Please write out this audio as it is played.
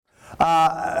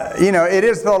It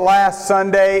is the last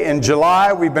Sunday in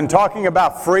July. We've been talking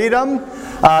about freedom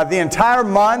the entire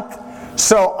month.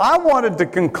 So I wanted to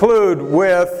conclude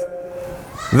with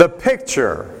the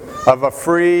picture of a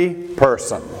free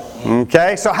person.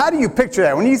 Okay, so how do you picture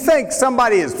that? When you think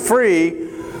somebody is free,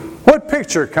 what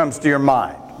picture comes to your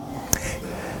mind?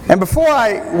 And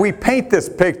before we paint this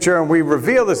picture and we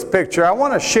reveal this picture, I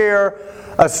want to share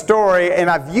a story, and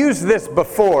I've used this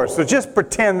before, so just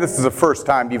pretend this is the first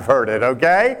time you've heard it,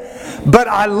 okay? But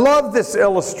I love this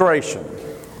illustration.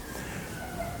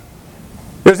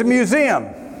 There's a museum,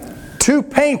 2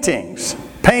 paintings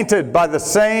painted by the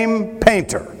same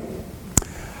painter.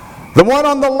 The one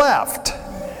on the left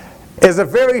is a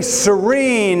very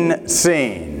serene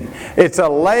scene. It's a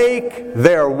lake,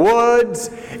 there are woods,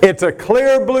 it's a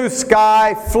clear blue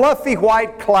sky, fluffy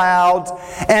white clouds,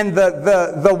 and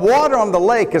the water on the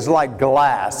lake is like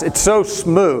glass. It's so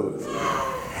smooth.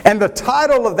 And the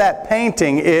title of that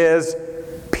painting is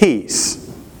Peace.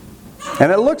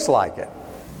 And it looks like it.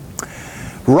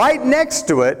 Right next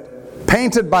to it,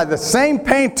 painted by the same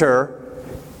painter,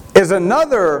 is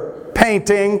another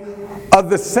painting of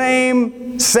the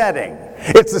same setting.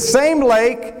 It's the same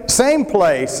lake, same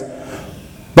place,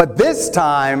 but this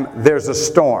time there's a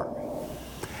storm.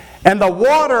 And the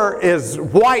water is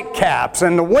white caps,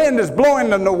 and the wind is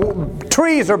blowing, and the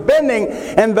trees are bending,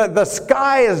 and the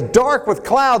sky is dark with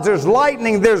clouds. There's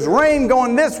lightning, there's rain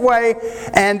going this way,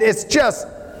 and it's just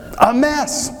a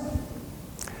mess.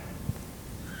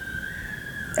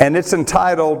 And it's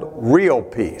entitled Real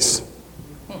Peace.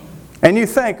 And you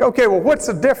think, okay, well, what's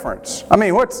the difference? I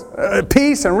mean, what's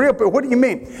peace and real peace? What do you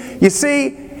mean? You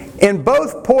see, in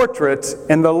both portraits,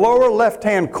 in the lower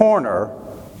left-hand corner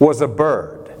was a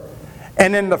bird.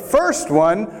 And in the first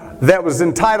one that was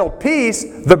entitled Peace,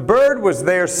 the bird was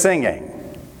there singing.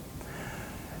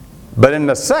 But in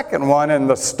the second one, in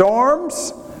the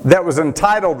storms, that was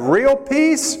entitled Real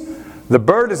Peace, the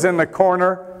bird is in the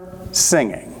corner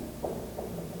singing.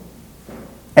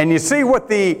 And you see, what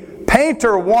the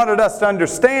painter wanted us to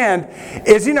understand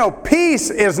is, peace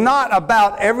is not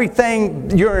about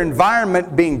everything, your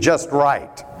environment being just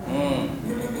right.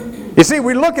 You see,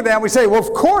 we look at that and we say, well,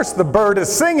 of course the bird is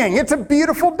singing. It's a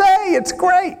beautiful day. It's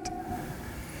great.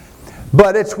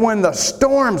 But it's when the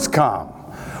storms come,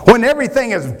 when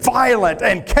everything is violent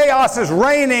and chaos is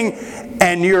reigning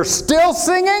and you're still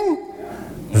singing,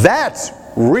 that's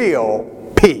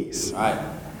real peace. Right.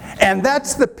 And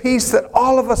that's the peace that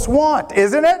all of us want,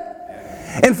 isn't it?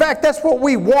 In fact, that's what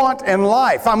we want in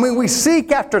life. I mean, we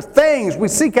seek after things, we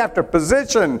seek after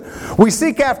position, we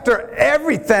seek after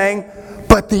everything,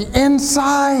 but the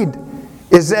inside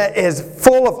is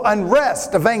full of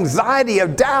unrest, of anxiety,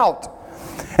 of doubt.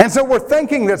 And so we're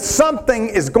thinking that something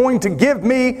is going to give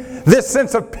me this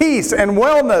sense of peace and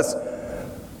wellness.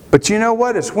 But you know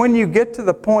what? It's when you get to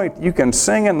the point you can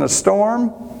sing in the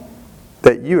storm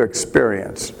that you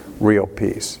experience real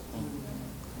peace.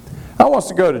 I want us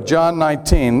to go to John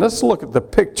 19. Let's look at the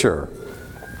picture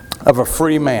of a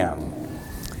free man.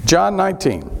 John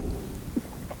 19.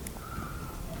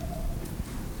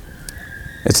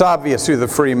 It's obvious who the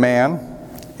free man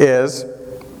is.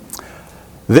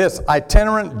 This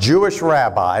itinerant Jewish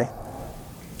rabbi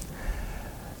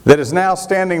that is now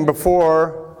standing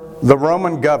before the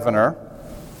Roman governor.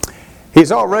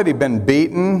 He's already been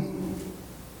beaten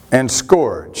and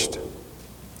scourged.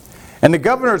 And the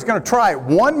governor is going to try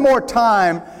one more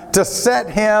time to set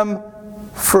him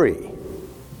free.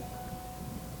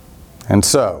 And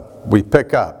so we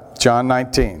pick up John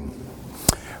 19,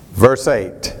 verse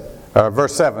 7.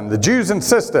 The Jews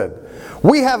insisted,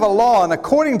 "We have a law, and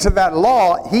according to that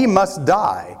law he must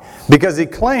die, because he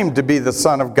claimed to be the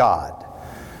Son of God."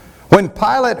 When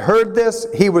Pilate heard this,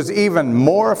 he was even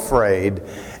more afraid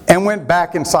and went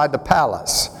back inside the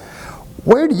palace.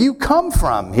 "Where do you come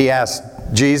from?" he asked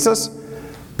Jesus.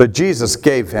 But Jesus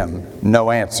gave him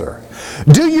no answer.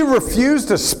 "Do you refuse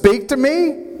to speak to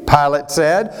me?" Pilate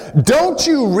said. "Don't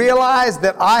you realize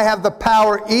that I have the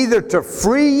power either to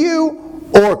free you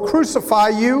or crucify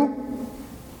you?"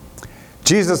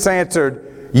 Jesus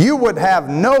answered, "You would have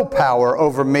no power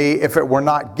over me if it were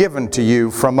not given to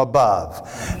you from above.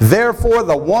 Therefore,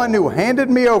 the one who handed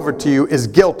me over to you is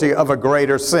guilty of a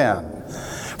greater sin."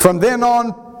 From then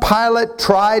on, Pilate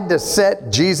tried to set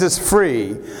Jesus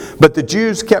free, but the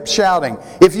Jews kept shouting,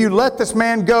 "If you let this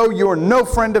man go, you are no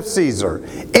friend of Caesar.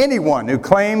 Anyone who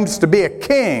claims to be a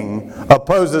king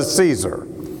opposes Caesar."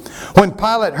 When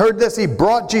Pilate heard this, he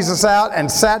brought Jesus out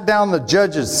and sat down in the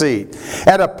judge's seat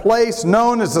at a place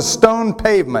known as the stone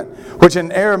pavement, which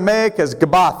in Aramaic is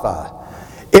Gabbatha.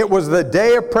 It was the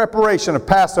day of preparation of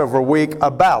Passover week,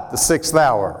 about the 6th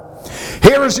hour.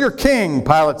 "Here is your king,"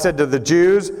 Pilate said to the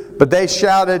Jews, but they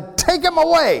shouted, "Take him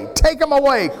away,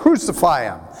 crucify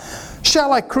him."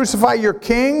 "Shall I crucify your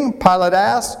king?" Pilate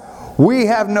asked. "We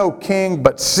have no king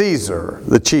but Caesar,"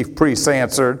 the chief priests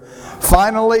answered.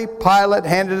 Finally, Pilate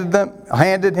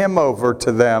handed him over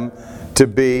to them to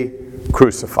be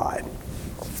crucified.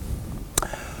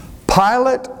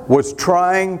 Pilate was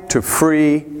trying to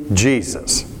free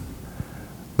Jesus.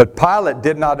 But Pilate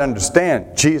did not understand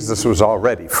Jesus was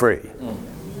already free.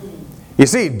 You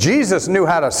see, Jesus knew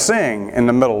how to sing in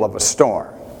the middle of a storm.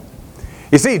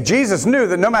 You see, Jesus knew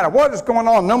that no matter what is going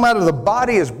on, no matter the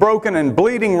body is broken and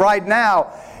bleeding right now,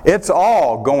 it's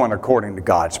all going according to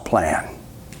God's plan.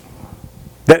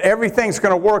 That everything's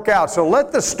going to work out. So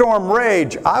let the storm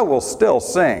rage, I will still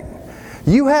sing.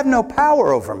 You have no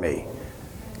power over me,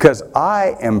 because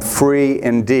I am free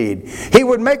indeed. He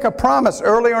would make a promise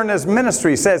earlier in his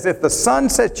ministry. He says, if the Son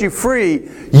sets you free,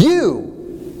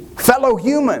 you, fellow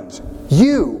humans,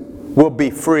 you will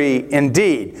be free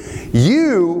indeed.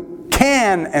 You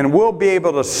can and will be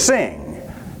able to sing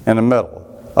in the middle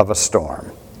of a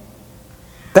storm.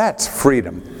 That's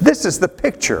freedom. This is the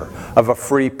picture of a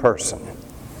free person.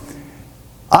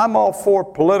 I'm all for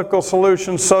political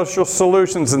solutions, social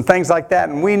solutions, and things like that,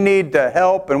 and we need to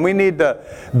help and we need to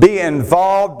be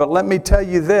involved, but let me tell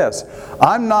you this.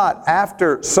 I'm not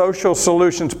after social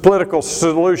solutions, political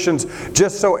solutions,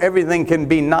 just so everything can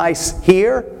be nice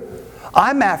here.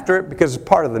 I'm after it because it's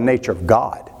part of the nature of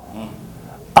God.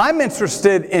 I'm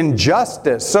interested in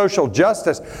justice, social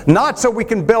justice, not so we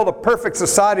can build a perfect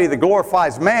society that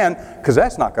glorifies man, because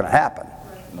that's not going to happen.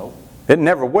 Nope. It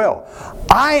never will.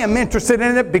 I am interested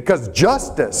in it because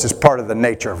justice is part of the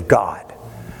nature of God.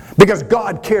 Because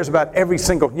God cares about every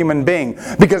single human being.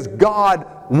 Because God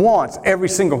wants every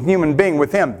single human being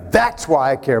with Him. That's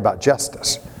why I care about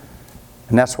justice.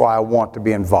 And that's why I want to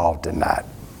be involved in that.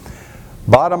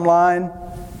 Bottom line,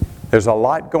 there's a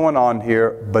lot going on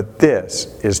here, but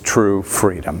this is true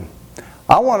freedom.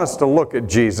 I want us to look at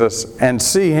Jesus and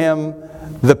see Him,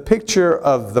 the picture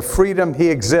of the freedom He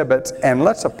exhibits, and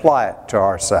let's apply it to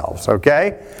ourselves,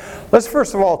 okay? Let's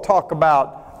first of all talk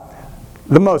about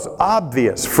the most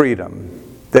obvious freedom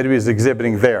that He was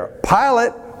exhibiting there.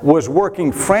 Pilate was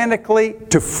working frantically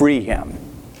to free Him.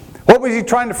 What was he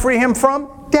trying to free Him from?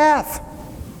 Death.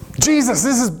 Jesus,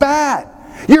 this is bad.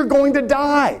 You're going to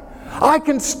die. I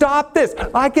can stop this.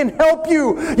 I can help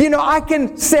you. I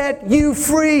can set you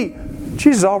free.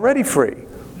 Jesus is already free.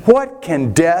 What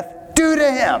can death do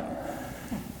to Him?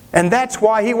 And that's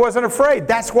why He wasn't afraid.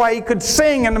 That's why He could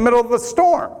sing in the middle of the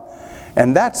storm.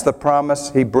 And that's the promise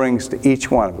He brings to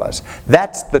each one of us.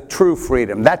 That's the true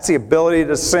freedom. That's the ability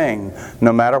to sing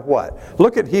no matter what.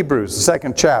 Look at Hebrews, the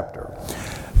 2nd chapter.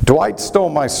 Dwight stole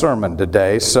my sermon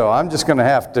today, so I'm just going to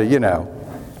have to,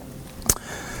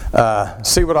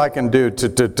 see what I can do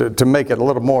to make it a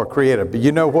little more creative. But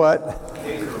you know what?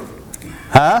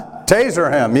 Huh?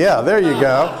 Taser him. Yeah, there you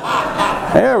go.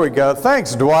 There we go.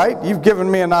 Thanks, Dwight. You've given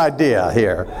me an idea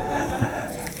here.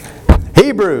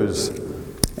 Hebrews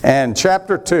and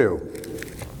chapter 2.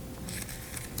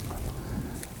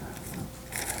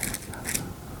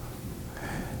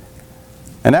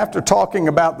 And after talking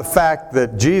about the fact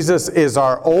that Jesus is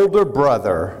our older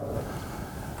brother,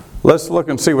 let's look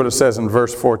and see what it says in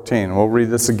verse 14. We'll read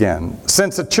this again.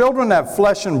 Since the children have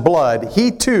flesh and blood, He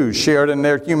too shared in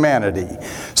their humanity,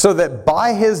 so that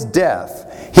by His death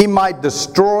He might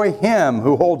destroy him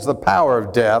who holds the power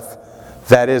of death,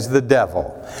 that is the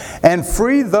devil, and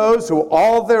free those who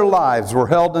all their lives were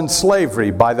held in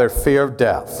slavery by their fear of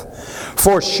death.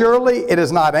 For surely it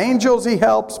is not angels He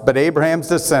helps, but Abraham's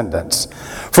descendants.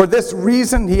 For this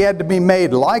reason He had to be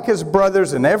made like His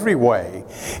brothers in every way,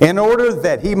 in order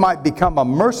that He might become a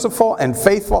merciful and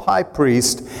faithful high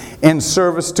priest in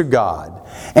service to God,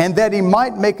 and that He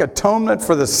might make atonement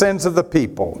for the sins of the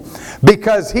people.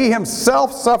 Because He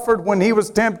Himself suffered when He was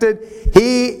tempted,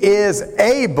 He is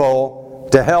able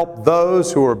to help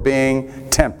those who are being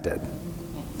tempted.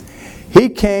 He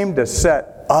came to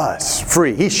set us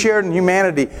free. He shared in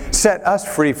humanity, set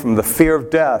us free from the fear of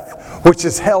death, which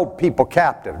has held people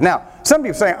captive. Now, some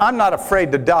people say, I'm not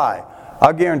afraid to die.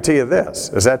 I'll guarantee you this,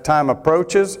 as that time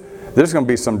approaches, there's going to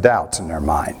be some doubts in their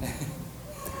mind.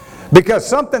 Because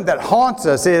something that haunts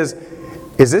us is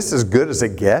this as good as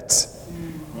it gets?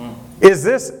 Is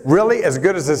this really as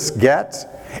good as this gets?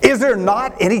 Is there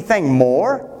not anything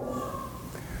more?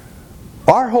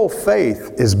 Our whole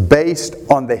faith is based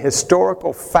on the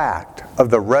historical fact of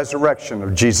the resurrection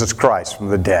of Jesus Christ from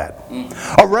the dead.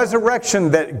 A resurrection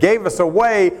that gave us a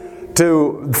way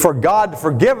for God to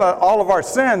forgive all of our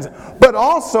sins, but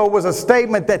also was a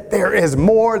statement that there is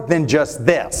more than just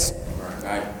this.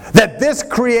 That this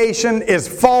creation is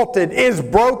faulted, is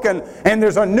broken, and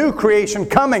there's a new creation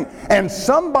coming. And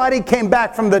somebody came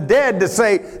back from the dead to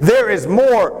say, there is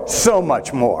more, so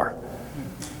much more.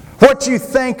 What you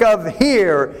think of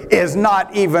here is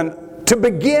not even to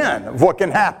begin of what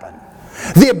can happen.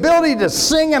 The ability to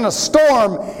sing in a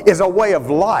storm is a way of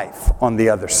life on the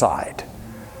other side.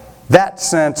 That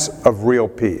sense of real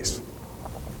peace.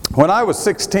 When I was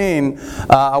 16,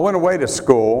 I went away to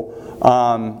school.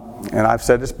 And I've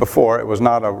said this before, it was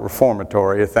not a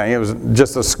reformatory thing. It was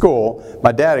just a school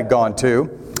my dad had gone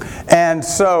to. And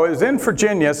so it was in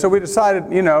Virginia, so we decided,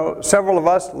 several of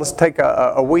us, let's take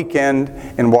a weekend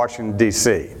in Washington,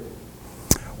 D.C.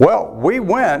 Well, we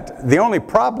went. The only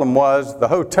problem was the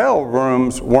hotel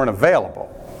rooms weren't available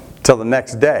till the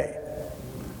next day.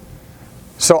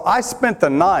 So I spent the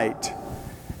night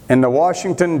in the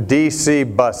Washington, D.C.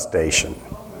 bus station.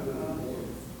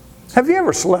 Have you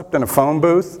ever slept in a phone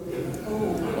booth?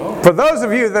 For those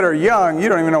of you that are young, you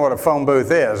don't even know what a phone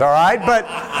booth is, all right?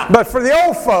 But for the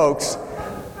old folks,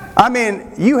 I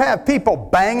mean, you have people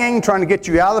banging trying to get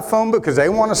you out of the phone booth because they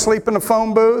want to sleep in the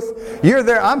phone booth. You're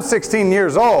there. I'm 16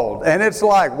 years old, and it's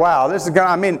like, wow, this is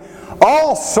going to,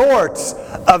 all sorts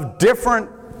of different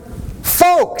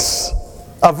folks,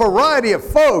 a variety of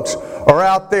folks are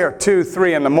out there 2,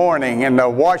 3 in the morning in the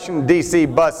Washington, D.C.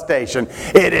 bus station.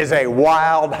 It is a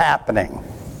wild happening.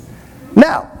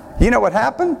 Now, you know what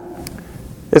happened?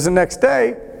 Is the next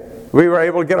day, we were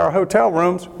able to get our hotel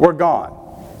rooms. We're gone.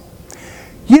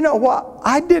 You know what?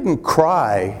 I didn't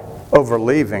cry over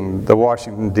leaving the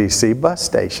Washington, D.C. bus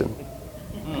station.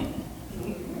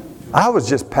 I was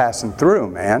just passing through,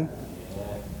 man.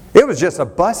 It was just a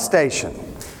bus station.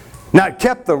 Now, it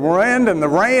kept the wind and the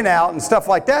rain out and stuff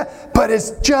like that, but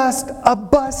it's just a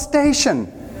bus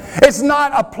station. It's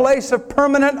not a place of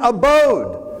permanent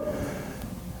abode.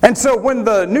 And so when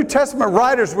the New Testament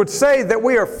writers would say that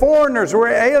we are foreigners, we're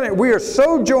aliens, we are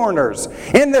sojourners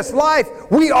in this life,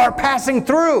 we are passing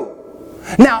through.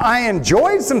 Now, I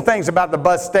enjoyed some things about the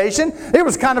bus station. It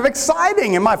was kind of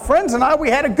exciting, and my friends and I, we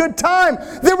had a good time.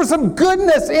 There was some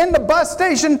goodness in the bus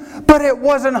station, but it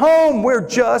wasn't home. We're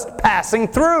just passing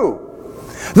through.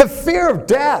 The fear of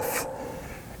death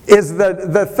is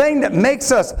the thing that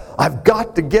makes us, I've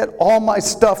got to get all my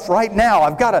stuff right now.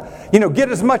 I've got to, get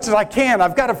as much as I can.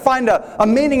 I've got to find a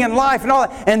meaning in life and all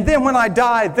that. And then when I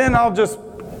die, then I'll just,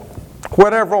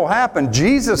 whatever will happen.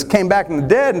 Jesus came back from the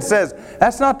dead and says,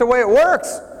 that's not the way it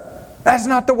works. That's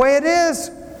not the way it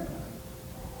is.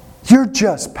 You're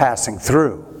just passing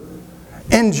through.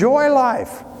 Enjoy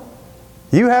life.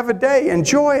 You have a day,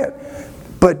 enjoy it.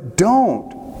 But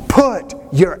don't put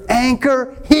your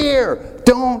anchor here.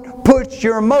 Don't put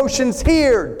your emotions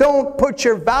here. Don't put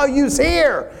your values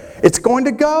here. It's going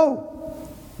to go.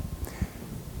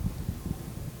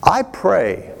 I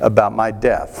pray about my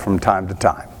death from time to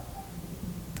time.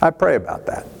 I pray about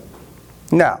that.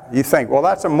 Now, you think, well,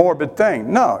 that's a morbid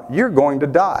thing. No, you're going to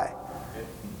die.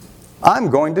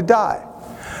 I'm going to die.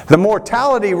 The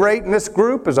mortality rate in this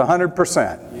group is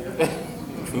 100%.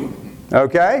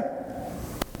 Okay?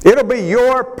 It'll be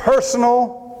your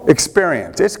personal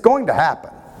experience. It's going to happen.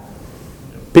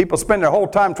 People spend their whole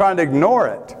time trying to ignore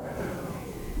it.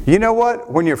 You know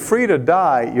what? When you're free to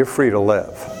die, you're free to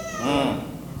live.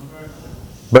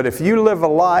 But if you live a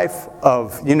life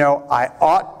of, I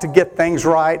ought to get things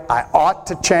right, I ought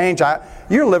to change,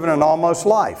 you're living an almost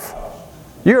life.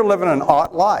 You're living an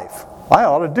ought life. I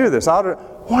ought to do this.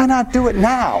 Why not do it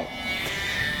now?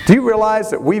 Do you realize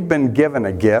that we've been given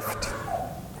a gift?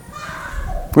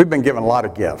 We've been given a lot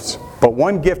of gifts. But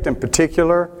one gift in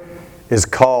particular is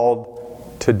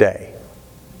called today.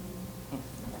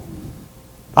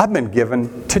 I've been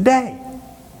given today.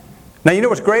 Now, you know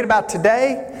what's great about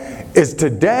today? Is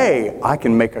today I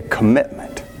can make a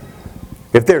commitment.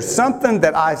 If there's something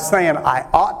that I'm saying I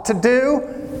ought to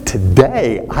do,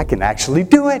 today I can actually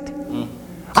do it.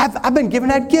 I've been given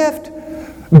that gift.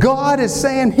 God is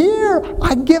saying, here,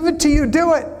 I give it to you,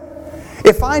 do it.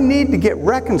 If I need to get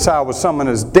reconciled with someone,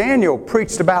 as Daniel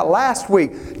preached about last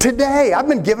week, today, I've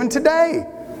been given today.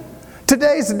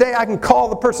 Today's the day I can call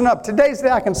the person up. Today's the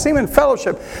day I can see them in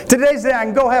fellowship. Today's the day I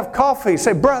can go have coffee,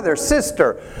 say, brother,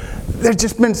 sister, there's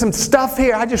just been some stuff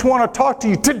here. I just want to talk to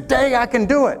you. Today I can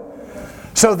do it.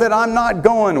 So that I'm not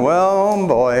going, well,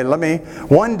 boy,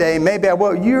 one day maybe I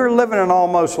will. You're living an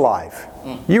almost life.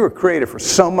 You were created for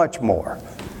so much more.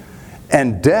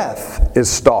 And death is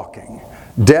stalking.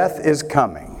 Death is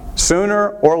coming.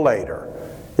 Sooner or later.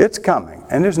 It's coming.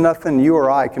 And there's nothing you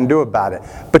or I can do about it.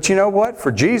 But you know what?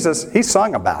 For Jesus, He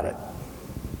sung about it.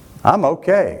 I'm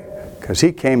okay. Because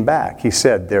He came back. He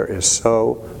said, there is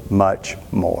so much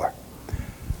more.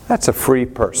 That's a free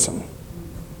person.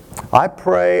 I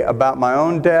pray about my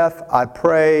own death. I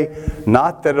pray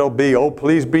not that it'll be, oh,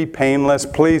 please be painless,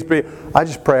 please be. I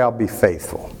just pray I'll be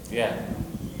faithful. Yeah.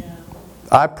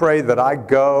 I pray that I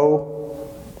go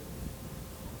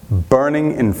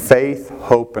burning in faith,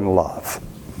 hope, and love.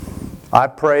 I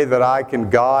pray that I can,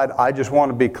 God, I just want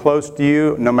to be close to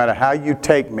you no matter how you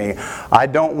take me. I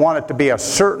don't want it to be a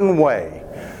certain way,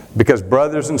 because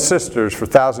brothers and sisters for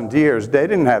thousands of years, they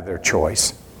didn't have their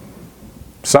choice.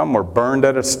 Some were burned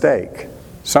at a stake.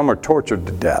 Some were tortured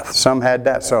to death. Some had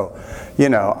that. So,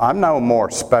 I'm no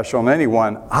more special than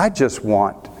anyone. I just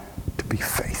want to be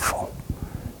faithful.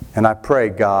 And I pray,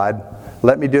 God,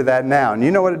 let me do that now. And you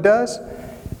know what it does?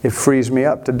 It frees me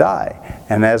up to die.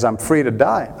 And as I'm free to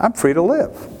die, I'm free to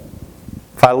live.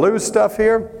 If I lose stuff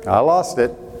here, I lost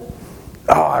it.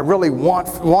 Oh, I really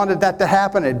wanted that to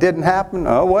happen. It didn't happen.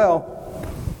 Oh, well.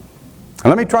 And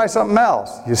let me try something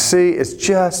else. You see, it's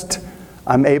just,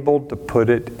 I'm able to put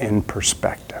it in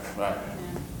perspective.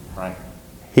 Right.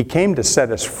 He came to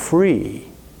set us free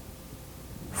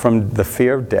from the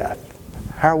fear of death.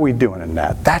 How are we doing in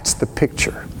that? That's the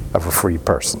picture of a free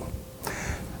person.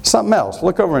 Something else.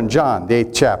 Look over in John, the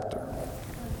 8th chapter.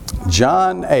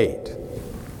 John 8.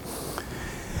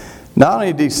 Not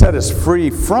only did he set us free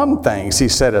from things, he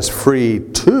set us free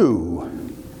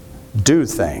to do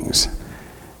things.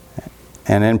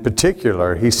 And in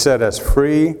particular, he set us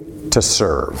free to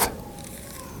serve.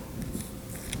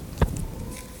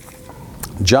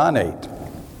 John 8.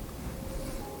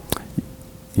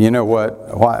 You know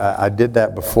what? Why I did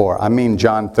that before. I mean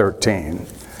John 13.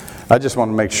 I just want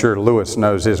to make sure Lewis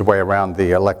knows his way around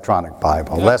the electronic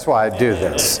Bible. That's why I do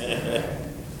this.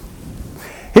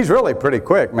 He's really pretty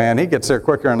quick, man. He gets there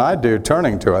quicker than I do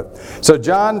turning to it. So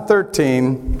John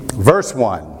 13, verse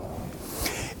 1.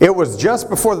 It was just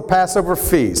before the Passover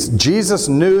feast. Jesus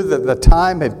knew that the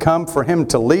time had come for him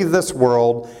to leave this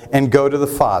world and go to the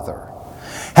Father.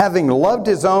 Having loved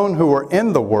his own who were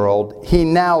in the world, he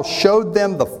now showed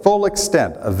them the full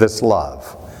extent of this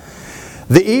love.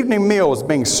 The evening meal was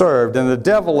being served, and the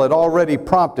devil had already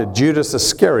prompted Judas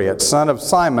Iscariot, son of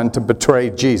Simon, to betray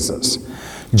Jesus.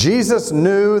 Jesus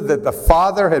knew that the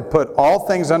Father had put all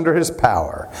things under his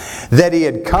power, that he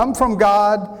had come from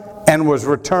God and was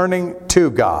returning to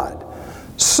God.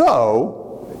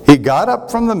 So he got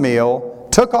up from the meal,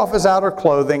 took off his outer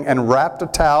clothing, and wrapped a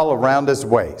towel around his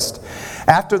waist.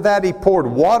 After that, he poured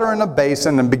water in a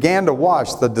basin and began to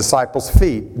wash the disciples'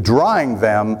 feet, drying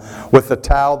them with the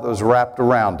towel that was wrapped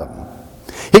around them.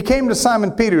 He came to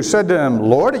Simon Peter, who said to him,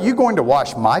 Lord, are you going to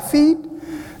wash my feet?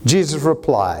 Jesus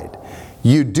replied,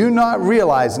 you do not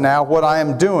realize now what I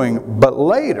am doing, but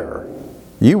later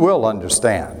you will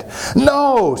understand.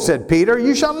 No, said Peter,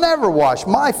 you shall never wash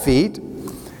my feet.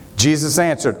 Jesus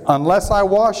answered, unless I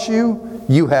wash you,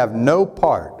 you have no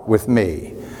part with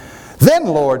me. Then,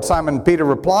 Lord, Simon Peter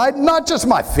replied, not just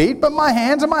my feet, but my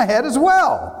hands and my head as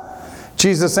well.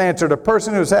 Jesus answered, a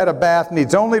person who's had a bath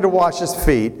needs only to wash his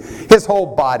feet. His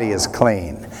whole body is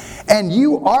clean. And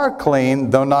you are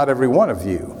clean, though not every one of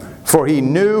you. For he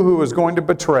knew who was going to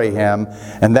betray him,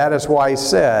 and that is why he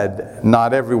said,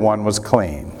 not everyone was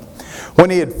clean.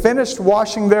 When he had finished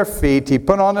washing their feet, he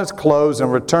put on his clothes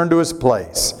and returned to his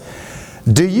place.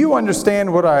 Do you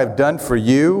understand what I have done for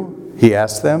you? He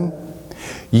asked them.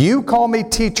 You call me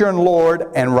teacher and Lord,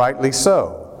 and rightly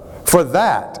so, for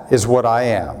that is what I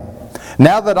am.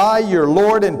 Now that I, your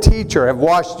Lord and teacher, have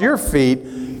washed your feet,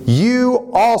 you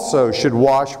also should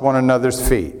wash one another's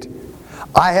feet.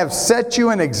 I have set you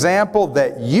an example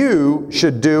that you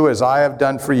should do as I have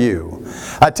done for you.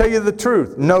 I tell you the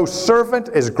truth, no servant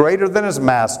is greater than his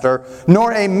master,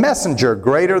 nor a messenger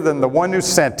greater than the one who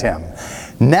sent him.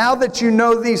 Now that you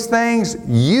know these things,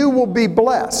 you will be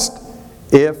blessed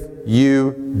if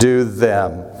you do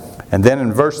them. And then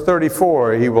in verse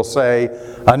 34 he will say,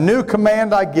 a new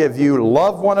command I give you,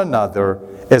 love one another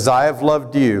as I have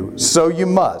loved you, so you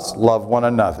must love one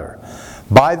another.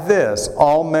 By this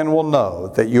all men will know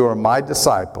that you are my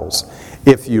disciples,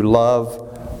 if you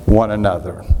love one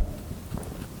another.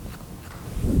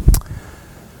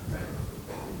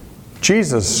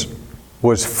 Jesus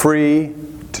was free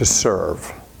to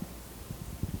serve.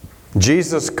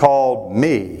 Jesus called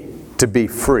me to be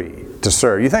free to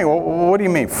serve. You think, well, what do you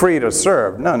mean free to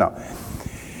serve? No.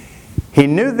 He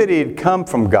knew that he had come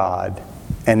from God,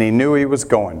 and he knew he was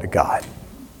going to God.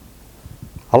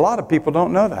 A lot of people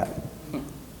don't know that.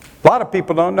 A lot of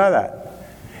people don't know that.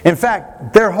 In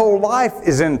fact, their whole life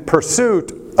is in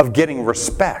pursuit of getting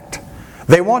respect.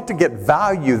 They want to get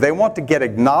value. They want to get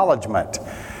acknowledgement.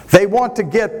 They want to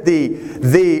get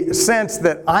the sense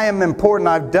that I am important,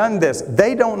 I've done this.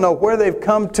 They don't know where they've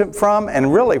come from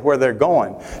and really where they're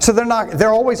going. So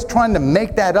they're always trying to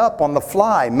make that up on the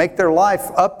fly, make their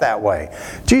life up that way.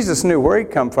 Jesus knew where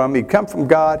he'd come from. He'd come from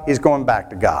God. He's going back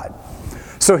to God.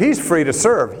 So he's free to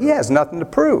serve. He has nothing to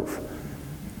prove.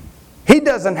 He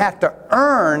doesn't have to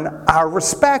earn our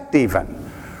respect even.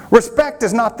 Respect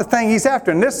is not the thing he's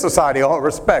after in this society. Oh,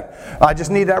 respect. I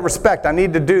just need that respect. I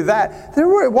need to do that.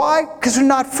 Why? Because you're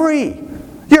not free.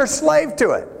 You're a slave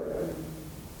to it.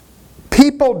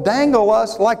 People dangle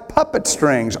us like puppet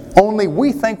strings, only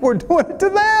we think we're doing it to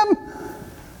them.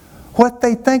 What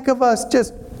they think of us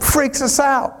just freaks us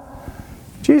out.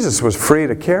 Jesus was free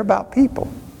to care about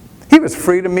people. He was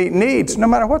free to meet needs no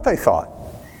matter what they thought.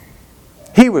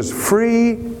 He was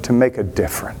free to make a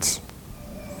difference.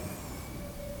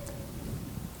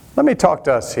 Let me talk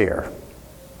to us here.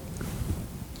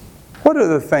 What are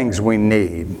the things we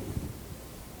need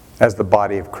as the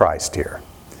body of Christ here?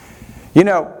 You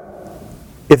know,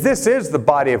 if this is the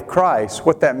body of Christ,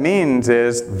 what that means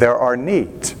is there are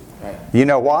needs. You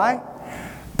know why?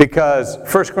 Because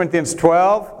 1 Corinthians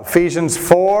 12, Ephesians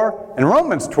 4, and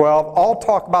Romans 12 all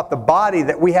talk about the body,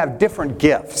 that we have different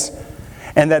gifts.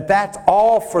 And that's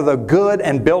all for the good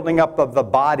and building up of the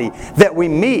body, that we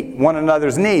meet one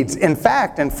another's needs. In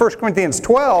fact, in 1 Corinthians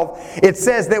 12, it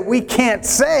says that we cannot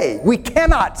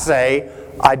say,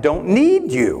 I don't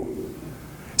need you.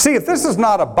 See, if this is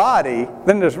not a body,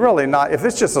 then there's really not, if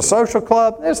it's just a social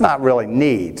club, there's not really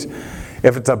needs.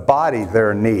 If it's a body, there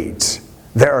are needs.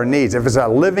 There are needs. If it's a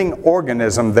living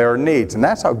organism, there are needs. And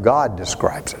that's how God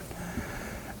describes it.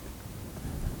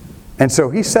 And so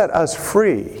he set us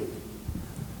free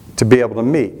to be able to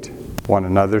meet one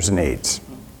another's needs.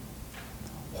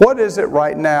 What is it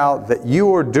right now that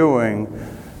you are doing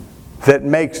that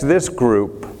makes this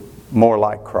group more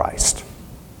like Christ?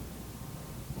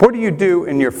 What do you do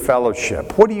in your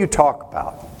fellowship? What do you talk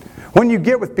about? When you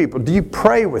get with people, do you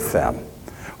pray with them?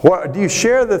 Do you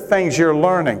share the things you're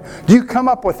learning? Do you come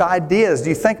up with ideas? Do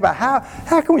you think about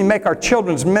how can we make our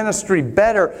children's ministry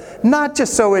better? Not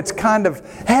just so it's kind of,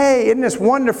 hey, isn't this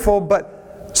wonderful, but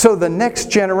so the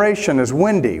next generation, as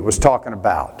Wendy was talking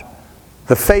about,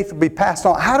 the faith will be passed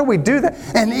on. How do we do that?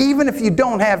 And even if you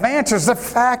don't have answers, the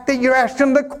fact that you're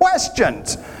asking the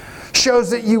questions shows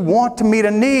that you want to meet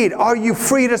a need. Are you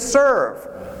free to serve?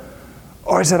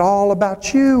 Or is it all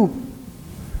about you?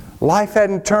 Life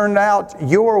hadn't turned out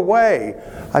your way.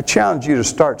 I challenge you to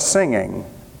start singing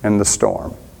in the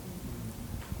storm.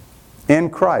 In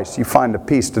Christ, you find a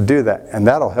peace to do that, and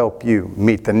that'll help you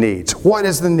meet the needs. What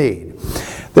is the need?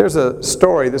 There's a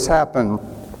story, this happened,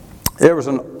 there was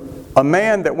a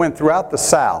man that went throughout the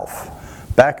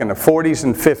South back in the 40s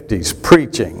and 50s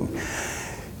preaching.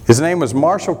 His name was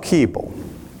Marshall Keeble.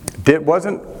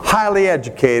 Wasn't highly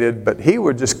educated, but he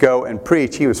would just go and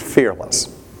preach. He was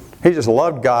fearless. He just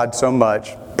loved God so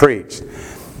much, preached.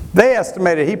 They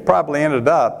estimated he probably ended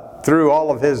up, through all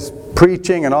of his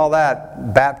preaching and all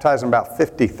that, baptizing about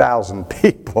 50,000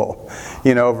 people,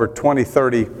 over 20,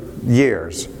 30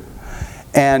 years.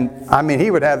 And, I mean, he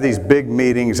would have these big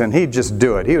meetings, and he'd just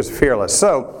do it. He was fearless.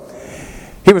 So,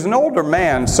 he was an older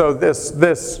man, so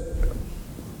this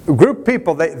group of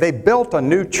people, they built a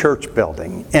new church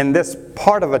building in this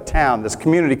part of a town, this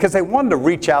community, because they wanted to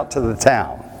reach out to the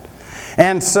town.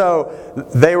 And so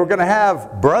they were going to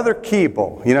have Brother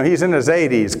Keeble, he's in his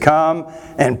 80s, come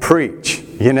and preach,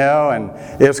 and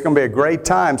it's going to be a great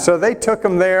time. So they took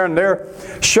him there, and they're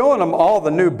showing him all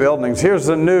the new buildings. Here's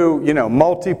the new,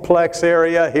 multiplex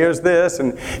area. Here's this,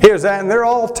 and here's that. And they're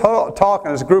all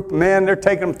talking, this group of men, they're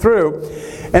taking them through.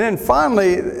 And then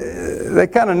finally, they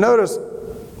kind of noticed,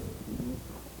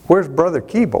 where's Brother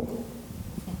Keeble?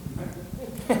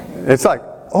 It's like,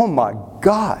 oh my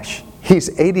gosh.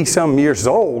 He's 80-some years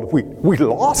old. We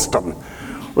lost him.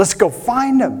 Let's go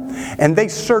find him. And they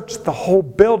searched the whole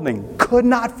building. Could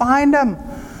not find him.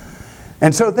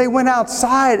 And so they went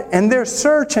outside and they're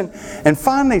searching. And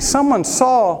finally someone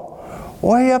saw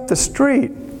way up the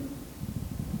street.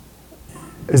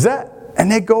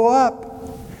 And they go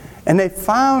up and they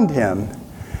found him.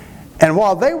 And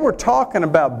while they were talking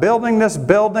about building this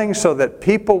building so that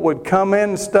people would come in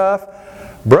and stuff,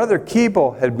 Brother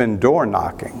Keeble had been door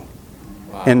knocking.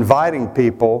 Wow. Inviting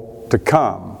people to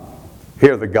come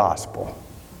hear the gospel.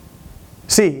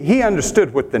 See, he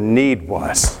understood what the need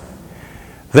was.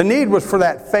 The need was for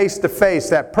that face-to-face,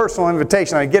 that personal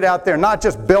invitation. I get out there, not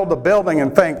just build a building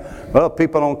and think, well,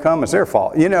 people don't come, it's their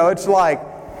fault. It's like,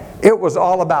 it was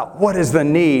all about what is the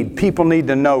need? People need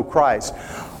to know Christ.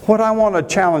 What I want to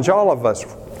challenge all of us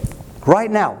right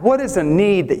now, what is a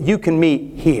need that you can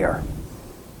meet here?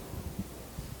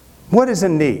 What is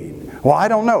in need? Well, I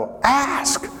don't know.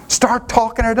 Ask. Start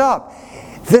talking it up.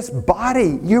 This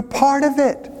body, you're part of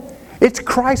it. It's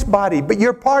Christ's body, but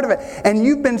you're part of it. And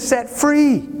you've been set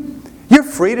free. You're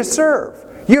free to serve.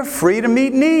 You're free to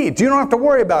meet needs. You don't have to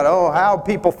worry about, how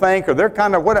people think or they're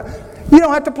kind of what. You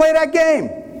don't have to play that game.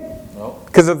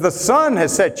 Because if the Son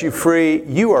has set you free,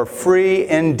 you are free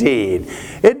indeed.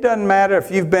 It doesn't matter if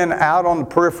you've been out on the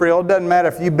peripheral. It doesn't matter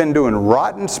if you've been doing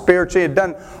rotten spiritually. It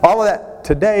doesn't. All of that.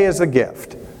 Today is a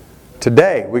gift.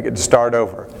 Today we get to start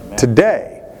over. Amen.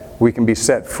 Today we can be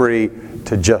set free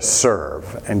to just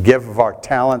serve and give of our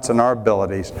talents and our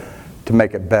abilities to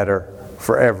make it better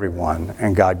for everyone,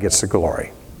 and God gets the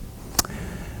glory.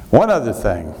 One other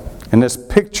thing, in this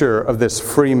picture of this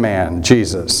free man,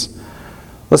 Jesus,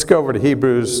 let's go over to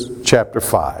Hebrews chapter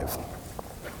 5.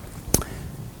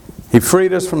 He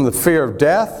freed us from the fear of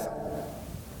death.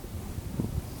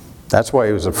 That's why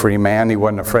he was a free man. He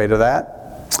wasn't afraid of that.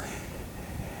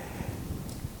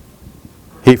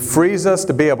 He frees us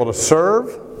to be able to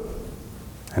serve.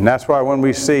 And that's why when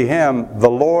we see him, the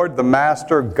Lord, the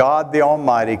Master, God the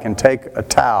Almighty can take a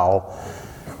towel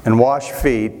and wash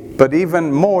feet. But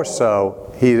even more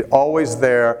so, he's always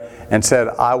there and said,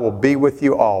 I will be with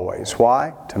you always.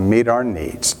 Why? To meet our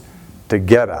needs, to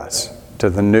get us to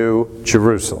the new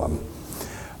Jerusalem.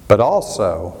 But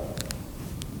also,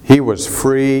 he was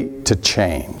free to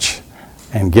change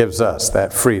and gives us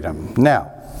that freedom.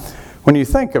 Now, when you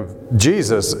think of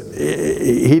Jesus,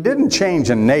 he didn't change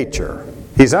in nature.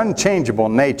 He's unchangeable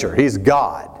in nature. He's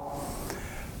God.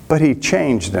 But he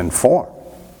changed in form.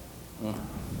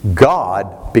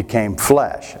 God became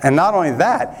flesh. And not only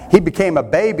that, he became a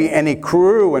baby and he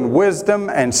grew in wisdom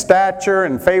and stature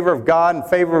in favor of God and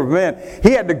favor of men.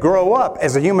 He had to grow up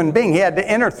as a human being. He had to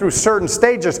enter through certain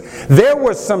stages. There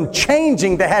was some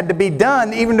changing that had to be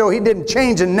done. Even though he didn't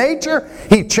change in nature,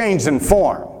 he changed in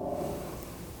form.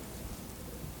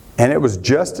 And it was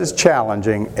just as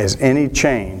challenging as any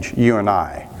change you and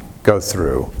I go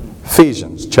through.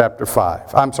 Hebrews chapter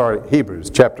 5.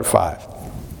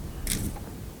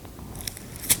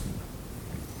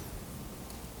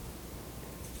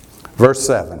 Verse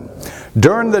 7.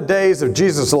 During the days of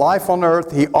Jesus' life on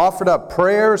earth, he offered up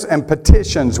prayers and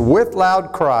petitions with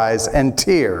loud cries and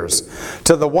tears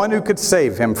to the one who could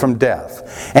save him from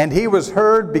death. And he was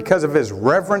heard because of his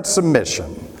reverent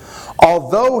submission.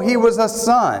 Although he was a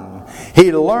son,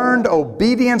 he learned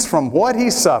obedience from what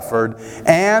he suffered,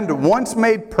 and once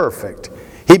made perfect,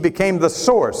 he became the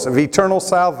source of eternal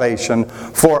salvation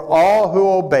for all who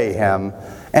obey him,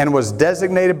 and was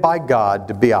designated by God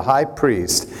to be a high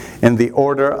priest in the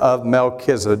order of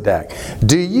Melchizedek.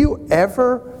 Do you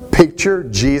ever picture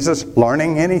Jesus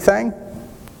learning anything?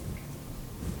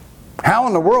 How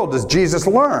in the world does Jesus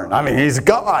learn? I mean, he's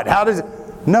God. How does...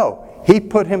 No. He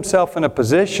put himself in a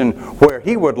position where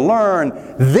he would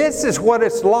learn this is what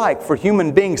it's like for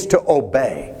human beings to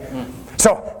obey.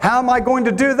 So how am I going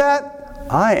to do that?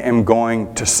 I am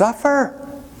going to suffer.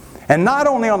 And not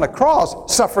only on the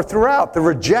cross, suffer throughout. The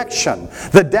rejection,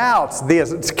 the doubts,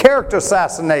 the character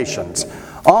assassinations,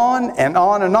 on and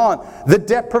on and on. The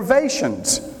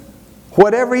deprivations.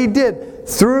 Whatever he did,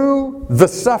 through the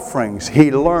sufferings,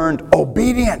 he learned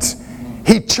obedience.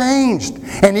 He changed,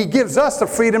 and he gives us the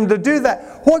freedom to do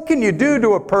that. What can you do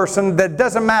to a person that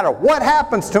doesn't matter what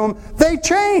happens to them? They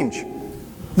change.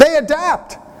 They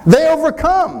adapt. They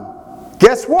overcome.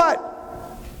 Guess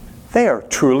what? They are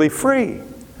truly free.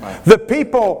 Right. The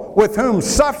people with whom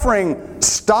suffering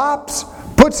stops,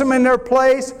 puts them in their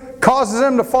place, causes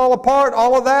them to fall apart,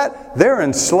 all of that, they're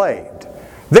enslaved.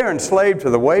 They're enslaved to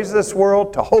the ways of this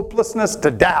world, to hopelessness, to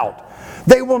doubt.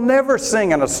 They will never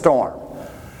sing in a storm.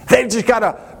 They've just got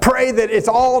to pray that it's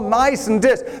all nice and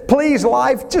please,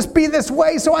 life, just be this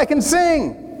way so I can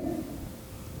sing.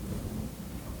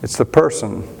 It's the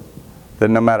person that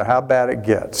no matter how bad it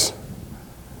gets,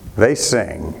 they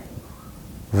sing.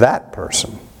 That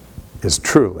person is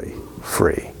truly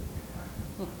free.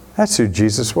 That's who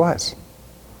Jesus was.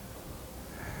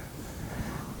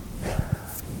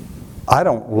 I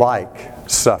don't like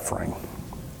suffering.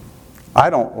 I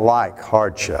don't like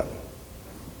hardship.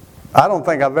 I don't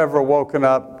think I've ever woken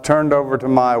up, turned over to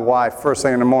my wife first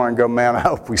thing in the morning and go, man, I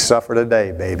hope we suffer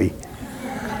today, baby.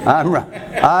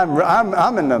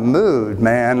 I'm in the mood,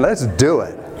 man. Let's do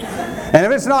it. And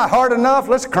if it's not hard enough,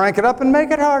 let's crank it up and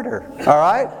make it harder. All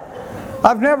right?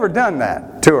 I've never done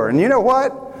that to her. And you know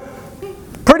what?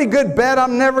 Pretty good bet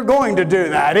I'm never going to do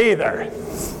that either.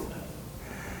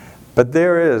 But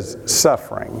there is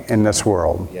suffering in this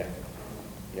world. Yeah.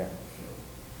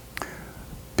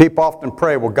 People often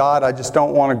pray, well, God, I just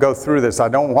don't want to go through this.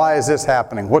 Why is this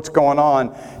happening? What's going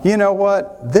on? You know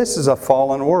what? This is a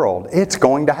fallen world. It's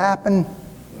going to happen.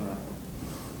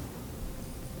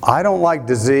 I don't like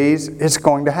disease. It's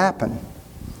going to happen.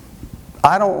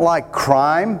 I don't like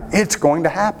crime. It's going to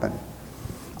happen.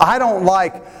 I don't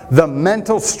like the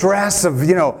mental stress of,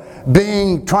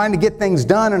 trying to get things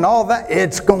done and all that.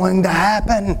 It's going to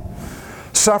happen.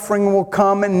 Suffering will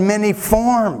come in many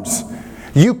forms.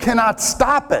 You cannot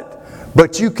stop it,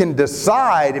 but you can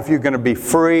decide if you're going to be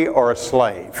free or a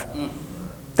slave.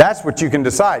 That's what you can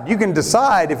decide. You can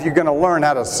decide if you're going to learn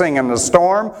how to sing in the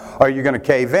storm, or you're going to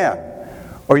cave in,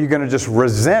 or you're going to just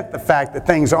resent the fact that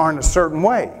things aren't a certain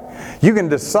way. You can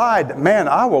decide that, man,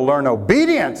 I will learn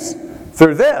obedience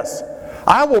through this.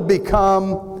 I will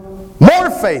become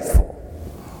more faithful,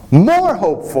 more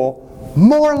hopeful,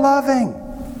 more loving.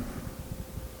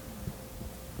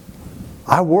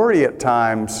 I worry at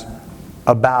times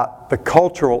about the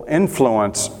cultural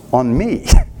influence on me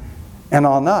and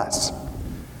on us.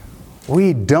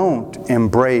 We don't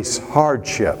embrace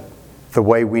hardship the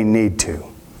way we need to.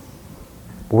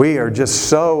 We are just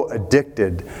so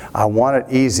addicted. I want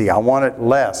it easy. I want it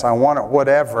less. I want it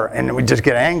whatever. And we just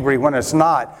get angry when it's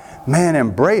not. Man,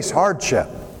 embrace hardship.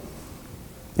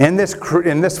 In this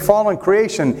fallen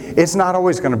creation, it's not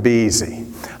always going to be easy.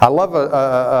 I love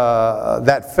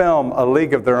that film, A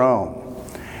League of Their Own.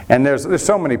 And there's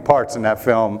so many parts in that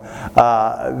film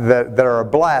that are a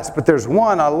blast. But there's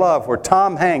one I love where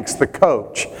Tom Hanks, the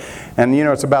coach, and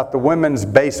it's about the women's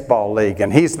baseball league,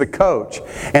 and he's the coach.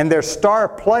 And their star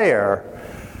player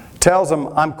tells him,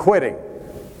 I'm quitting.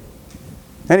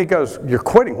 And he goes, you're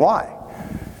quitting? Why?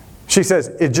 She says,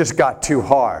 it just got too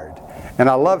hard. And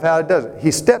I love how it does it.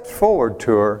 He steps forward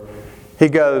to her. He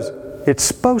goes, it's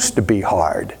supposed to be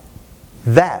hard.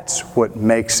 That's what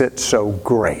makes it so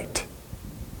great.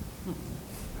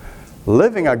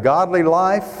 Living a godly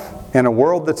life in a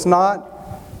world that's not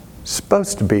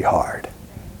supposed to be hard.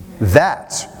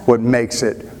 That's what makes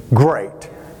it great.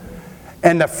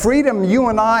 And the freedom you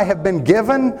and I have been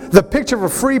given, the picture of a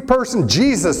free person,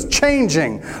 Jesus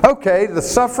changing. Okay, the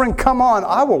suffering, come on,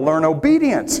 I will learn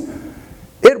obedience.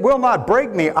 It will not break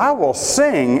me. I will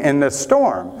sing in the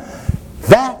storm.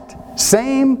 That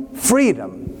same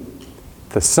freedom.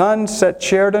 The Son set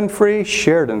Sheridan free.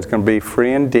 Sheridan's going to be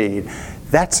free indeed.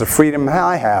 That's the freedom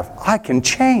I have. I can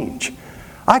change.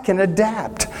 I can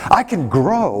adapt. I can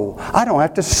grow. I don't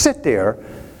have to sit there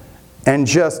and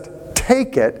just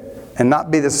take it and not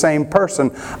be the same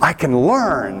person. I can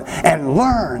learn and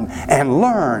learn and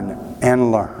learn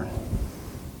and learn.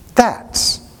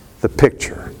 That's the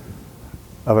picture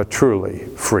of a truly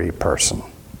free person.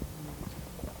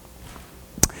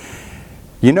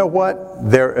 You know what?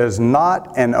 There is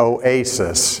not an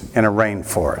oasis in a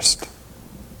rainforest.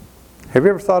 Have you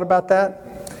ever thought about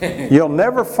that? You'll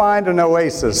never find an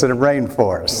oasis in a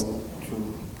rainforest.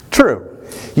 True.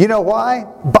 You know why?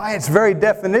 By its very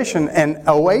definition, an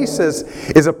oasis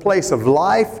is a place of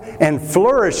life and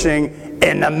flourishing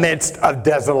in the midst of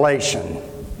desolation.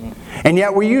 And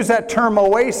yet we use that term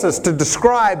oasis to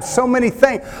describe so many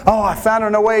things. Oh, I found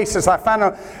an oasis.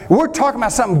 We're talking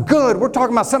about something good. We're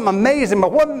talking about something amazing.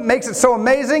 But what makes it so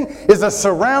amazing is a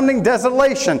surrounding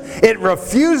desolation. It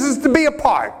refuses to be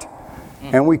apart.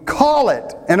 And we call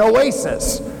it an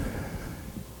oasis.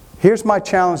 Here's my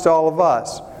challenge to all of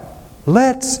us.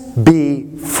 Let's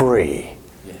be free.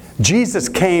 Jesus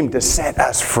came to set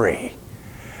us free.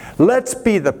 Let's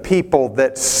be the people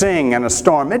that sing in a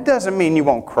storm. It doesn't mean you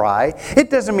won't cry. It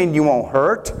doesn't mean you won't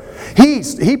hurt.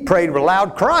 He prayed with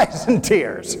loud cries and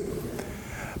tears.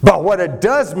 But what it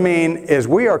does mean is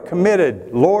we are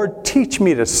committed. Lord, teach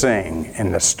me to sing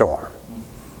in the storm.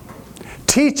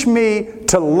 Teach me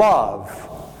to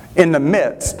love in the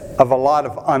midst of a lot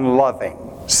of unloving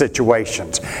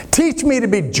situations. Teach me to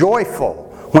be joyful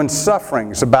when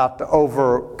suffering's about to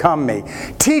overcome me.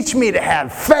 Teach me to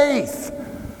have faith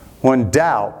when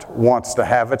doubt wants to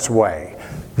have its way.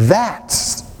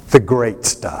 That's the great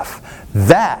stuff.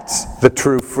 That's the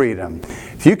true freedom.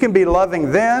 If you can be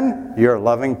loving then, you're a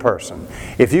loving person.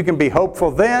 If you can be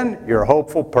hopeful then, you're a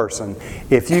hopeful person.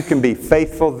 If you can be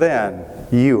faithful then,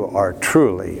 you are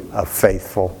truly a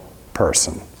faithful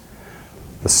person.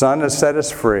 The Son has set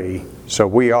us free, so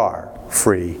we are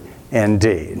free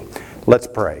indeed. Let's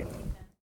pray.